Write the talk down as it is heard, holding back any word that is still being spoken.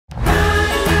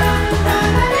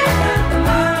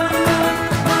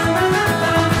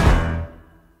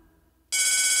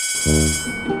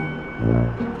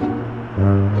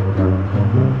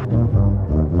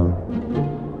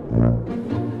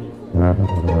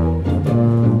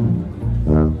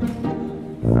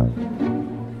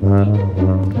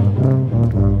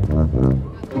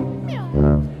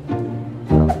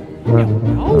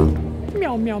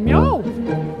Meow, meow, meow.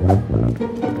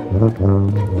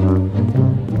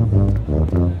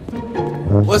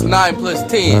 What's 9 plus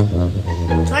 10?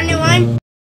 21.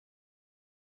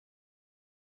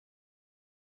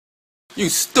 You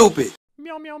stupid.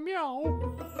 Meow, meow, meow.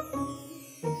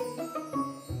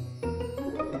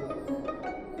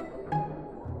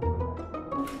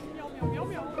 Meow, meow, meow,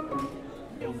 meow.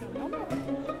 Meow, meow, meow, meow.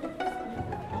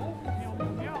 Meow,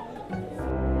 meow, meow.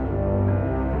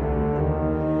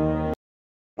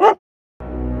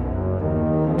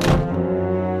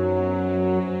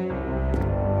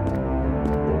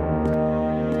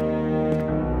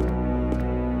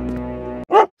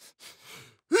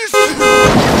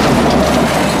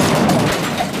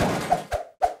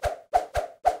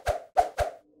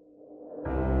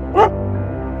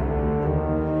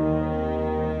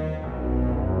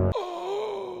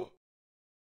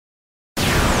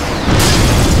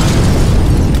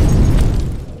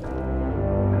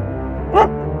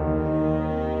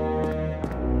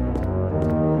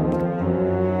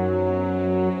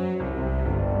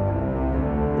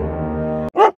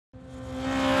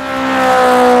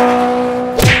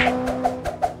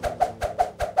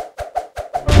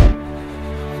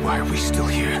 Why are we still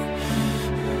here?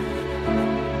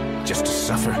 Just to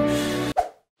suffer?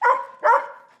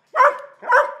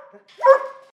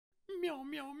 Meow,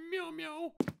 meow, meow,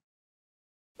 meow.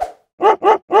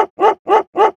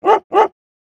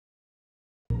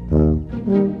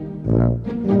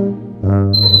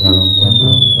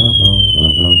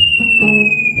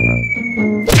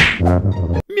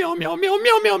 Meow, meow, meow,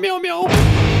 meow, meow, meow, meow.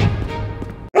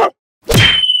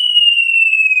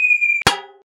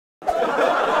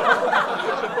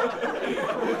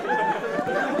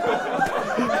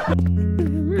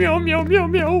 Meow, meow, meow,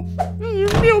 meow.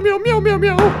 Meow, meow, meow, meow,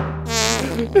 meow.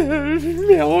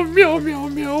 Meow, meow, meow,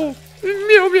 meow.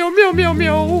 Meow, meow, meow, meow,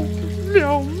 meow.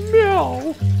 Meow,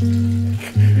 meow.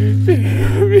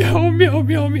 Meow, meow,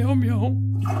 meow, meow, meow.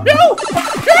 Meow!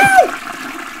 Meow!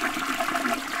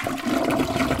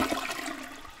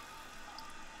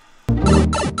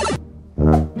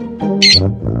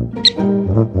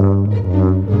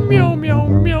 Meow, meow,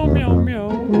 meow, meow, meow.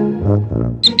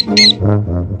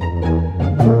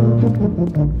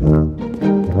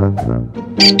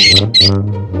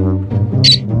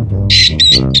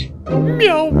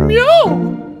 Meow,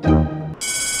 meow.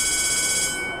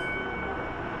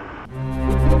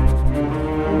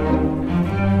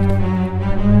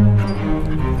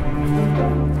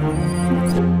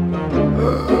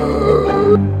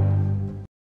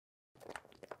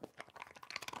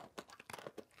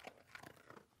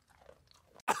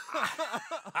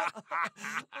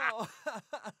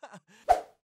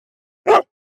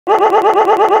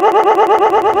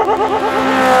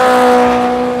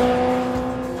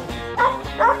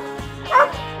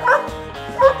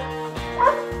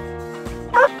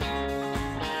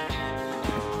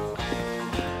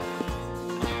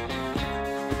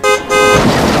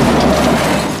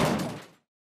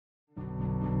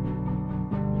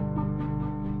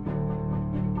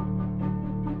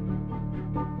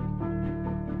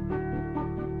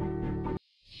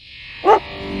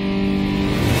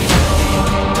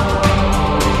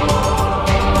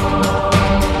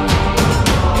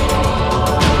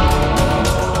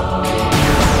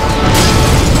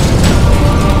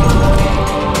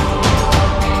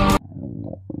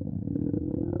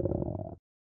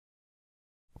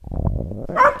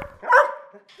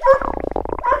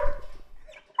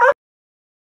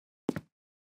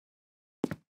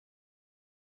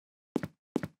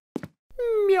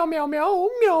 Meow, meow, meow,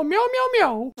 meow, meow, meow,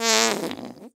 meow.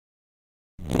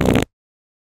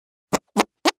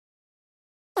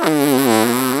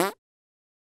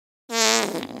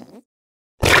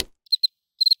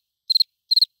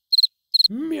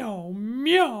 Meow,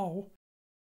 meow.